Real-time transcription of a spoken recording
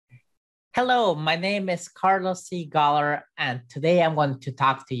Hello, my name is Carlos C. Goller, and today I'm going to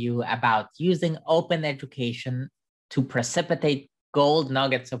talk to you about using open education to precipitate gold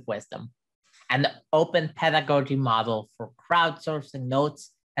nuggets of wisdom, an open pedagogy model for crowdsourcing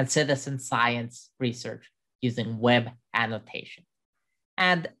notes and citizen science research using web annotation.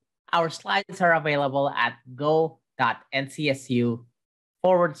 And our slides are available at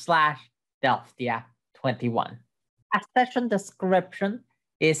go.ncsu/Delftia21. A session description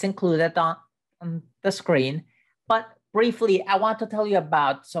is included on the screen, but briefly, I want to tell you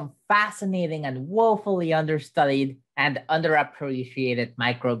about some fascinating and woefully understudied and underappreciated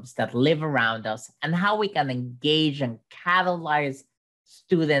microbes that live around us and how we can engage and catalyze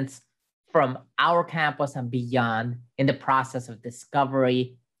students from our campus and beyond in the process of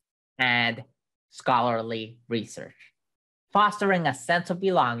discovery and scholarly research, fostering a sense of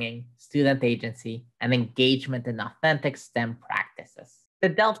belonging, student agency, and engagement in authentic STEM practices. The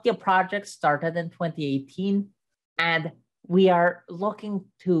Delftia Project started in 2018, and we are looking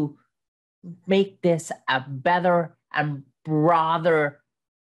to make this a better and broader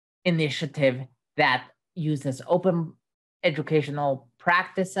initiative that uses open educational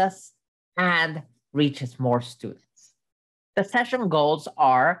practices and reaches more students. The session goals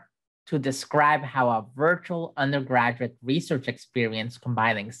are to describe how a virtual undergraduate research experience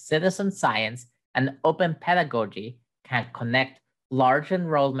combining citizen science and open pedagogy can connect large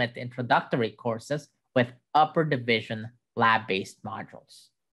enrollment introductory courses with upper division lab-based modules.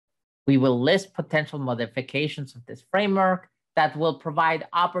 We will list potential modifications of this framework that will provide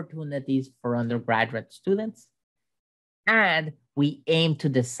opportunities for undergraduate students. And we aim to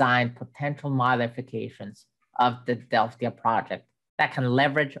design potential modifications of the Delftia Project that can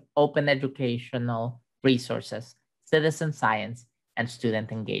leverage open educational resources, citizen science, and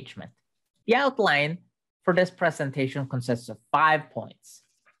student engagement. The outline for this presentation consists of 5 points,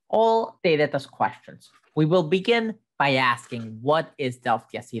 all stated as questions. We will begin by asking, what is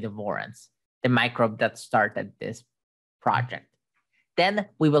Delftia acidovorans, the microbe that started this project? Then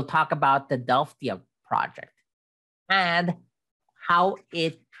we will talk about the Delftia Project and how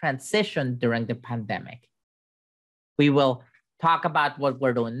it transitioned during the pandemic. We will talk about what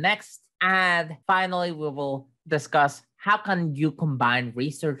we're doing next. And finally, we will discuss how can you combine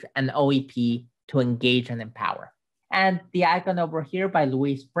research and OEP to engage and empower. And the icon over here by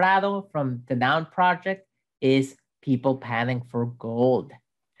Luis Prado from the Noun Project is people panning for gold.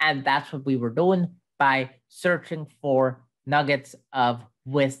 And that's what we were doing by searching for nuggets of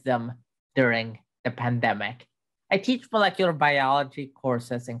wisdom during the pandemic. I teach molecular biology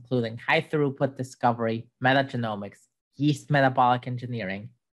courses, including high throughput discovery, metagenomics, yeast metabolic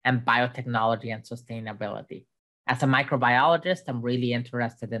engineering, and biotechnology and sustainability. As a microbiologist, I'm really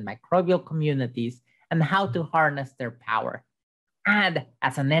interested in microbial communities and how to harness their power. And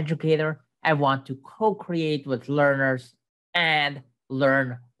as an educator, I want to co-create with learners and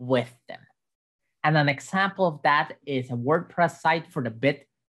learn with them. And an example of that is a WordPress site for the BIT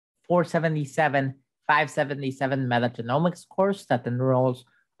 477 577 metagenomics course that enrolls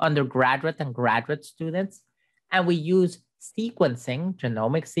undergraduate and graduate students. And we use sequencing,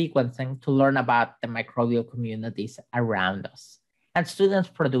 genomic sequencing, to learn about the microbial communities around us. And students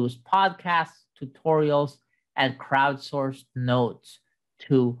produce podcasts, tutorials, and crowdsourced notes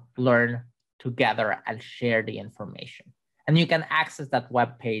to learn together and share the information. And you can access that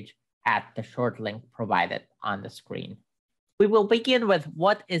webpage at the short link provided on the screen. We will begin with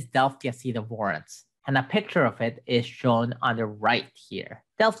what is Delftia acidovorans, and a picture of it is shown on the right here.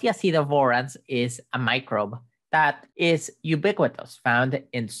 Delftia acidovorans is a microbe that is ubiquitous, found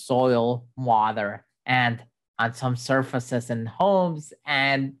in soil, water, and on some surfaces in homes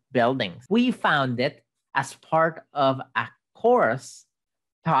and buildings. We found it as part of a course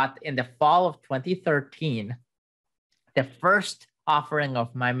taught in the fall of 2013, the first offering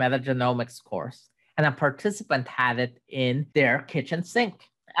of my metagenomics course, and a participant had it in their kitchen sink.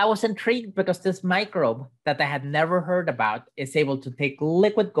 I was intrigued because this microbe that I had never heard about is able to take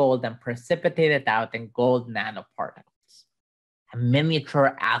liquid gold and precipitate it out in gold nanoparticles. A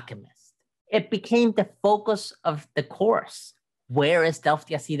miniature alchemist. It became the focus of the course. Where is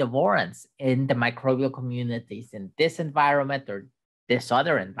Delftia acidovorans in the microbial communities in this environment or this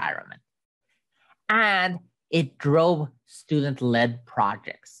other environment? And it drove student-led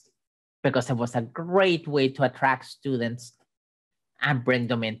projects because it was a great way to attract students and bring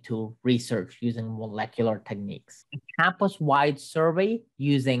them into research using molecular techniques. A campus-wide survey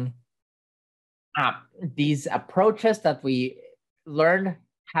using these approaches that we learned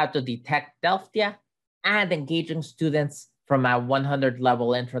how to detect Delftia and engaging students from a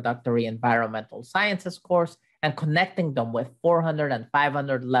 100-level introductory environmental sciences course and connecting them with 400 and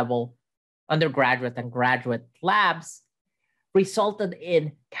 500-level undergraduate and graduate labs resulted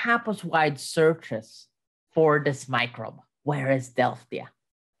in campus-wide searches for this microbe. Where is Delftia?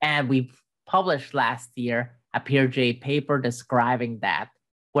 And we published last year a peer J paper describing that,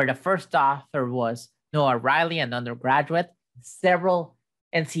 where the first author was Noah Riley, an undergraduate. Several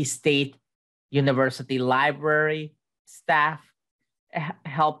NC State University library staff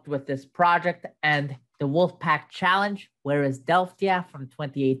helped with this project, and the Wolfpack Challenge, Where is Delftia, from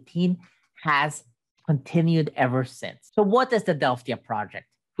 2018, has continued ever since. So what is the Delftia Project?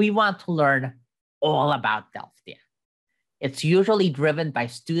 We want to learn all about Delftia. It's usually driven by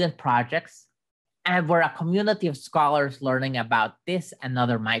student projects, and we're a community of scholars learning about this and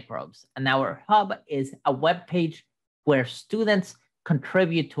other microbes. And our hub is a web page where students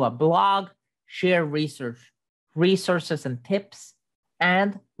contribute to a blog, share resources and tips,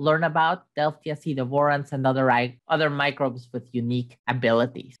 and learn about Delftia acidovorans and other microbes with unique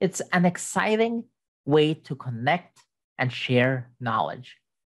abilities. It's an exciting way to connect and share knowledge.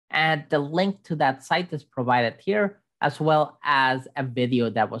 And the link to that site is provided here, as well as a video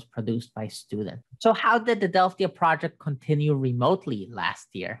that was produced by students. So how did the Delftia project continue remotely last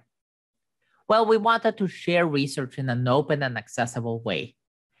year? Well, we wanted to share research in an open and accessible way.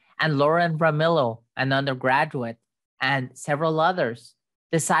 And Lauren Ramillo, an undergraduate, and several others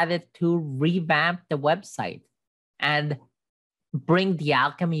decided to revamp the website and bring the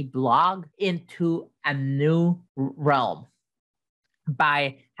Alchemy blog into a new realm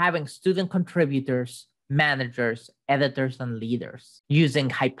by having student contributors, managers, editors, and leaders using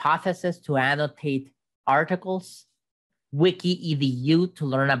hypotheses to annotate articles, Wiki EDU to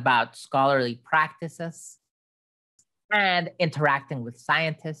learn about scholarly practices, and interacting with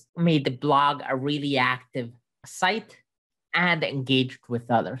scientists made the blog a really active site and engaged with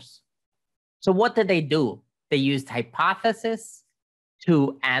others. So what did they do? They used hypotheses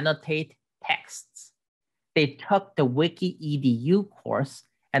to annotate texts. They took the Wiki EDU course,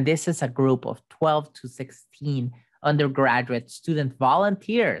 and this is a group of 12 to 16 undergraduate student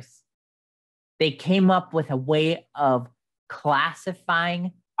volunteers. They came up with a way of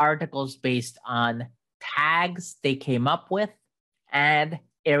classifying articles based on tags they came up with and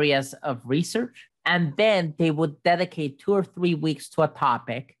areas of research. And then they would dedicate 2 or 3 weeks to a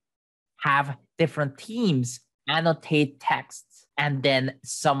topic, have different teams annotate texts, and then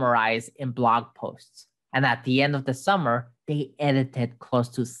summarize in blog posts. And at the end of the summer, they edited close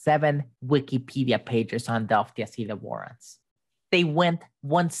to 7 Wikipedia pages on Delftia acidovorans. They went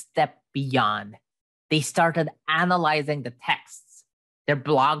one step beyond. They started analyzing the texts, their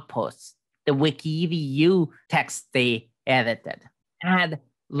blog posts, the Wiki EDU texts they edited, and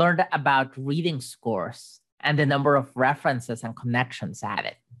learned about reading scores and the number of references and connections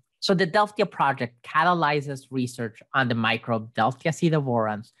added. So the Delftia project catalyzes research on the microbe Delftia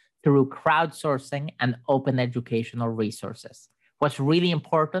acidovorans through crowdsourcing and open educational resources. What's really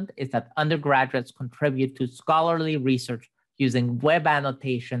important is that undergraduates contribute to scholarly research using web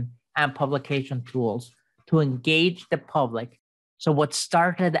annotation and publication tools to engage the public. So what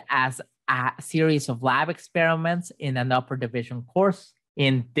started as a series of lab experiments in an upper division course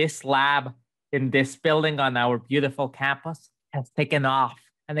in this lab, in this building on our beautiful campus, has taken off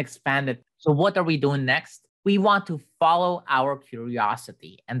and expanded. So what are we doing next? We want to follow our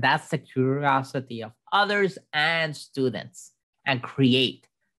curiosity, and that's the curiosity of others and students, and create.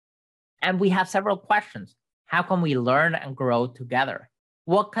 And we have several questions. How can we learn and grow together?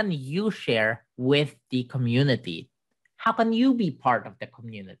 What can you share with the community? How can you be part of the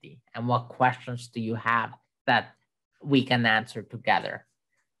community? And what questions do you have that we can answer together?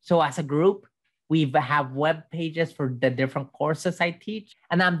 So as a group, we have web pages for the different courses I teach,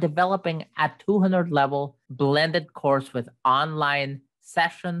 and I'm developing a 200-level blended course with online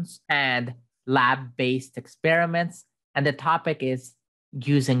sessions and lab-based experiments. And the topic is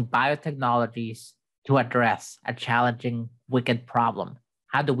using biotechnologies to address a challenging, wicked problem.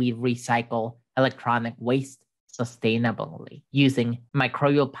 How do we recycle electronic waste sustainably using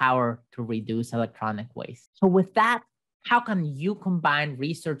microbial power to reduce electronic waste? So with that, how can you combine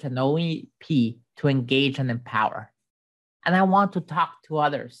research and OEP to engage and empower? And I want to talk to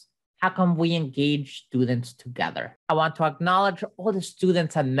others. How can we engage students together? I want to acknowledge all the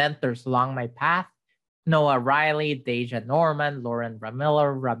students and mentors along my path: Noah Riley, Deja Norman, Lauren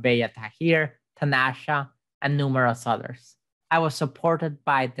Ramiller, Rabea Tahir, Tanasha, and numerous others. I was supported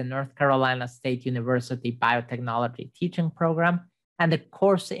by the North Carolina State University Biotechnology Teaching Program, and the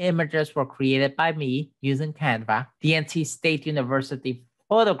course images were created by me using Canva. The NC State University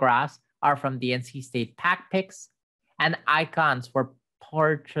photographs are from the NC State Pack Pics, and icons were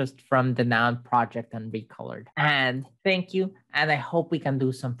purchased from the Noun Project and recolored. And thank you, and I hope we can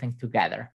do something together.